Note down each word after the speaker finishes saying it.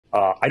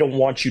I don't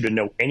want you to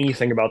know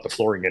anything about the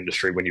flooring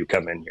industry when you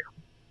come in here.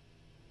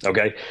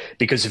 Okay.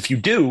 Because if you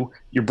do,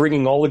 you're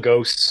bringing all the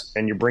ghosts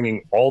and you're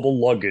bringing all the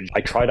luggage.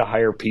 I try to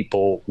hire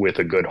people with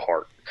a good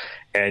heart.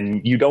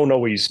 And you don't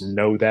always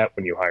know that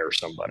when you hire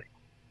somebody.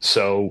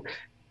 So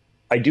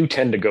I do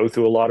tend to go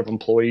through a lot of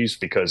employees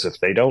because if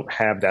they don't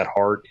have that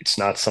heart, it's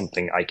not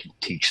something I can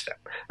teach them.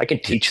 I can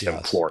teach them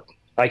Yes. flooring.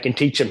 I can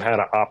teach them how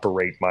to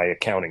operate my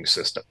accounting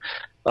system.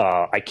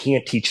 I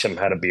can't teach them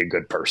how to be a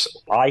good person.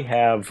 I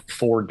have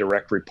four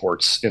direct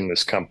reports in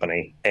this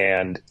company,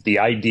 and the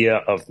idea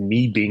of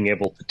me being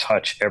able to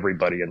touch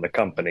everybody in the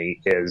company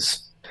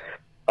is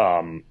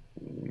um,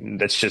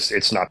 that's just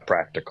it's not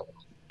practical.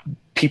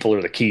 People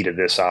are the key to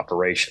this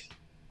operation.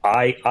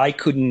 I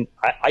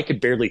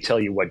could barely tell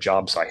you what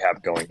jobs I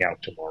have going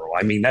out tomorrow.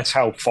 I mean, that's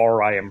how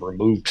far I am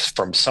removed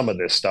from some of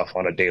this stuff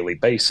on a daily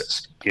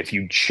basis. If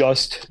you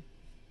just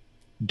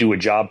do a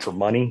job for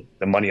money,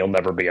 the money will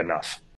never be enough.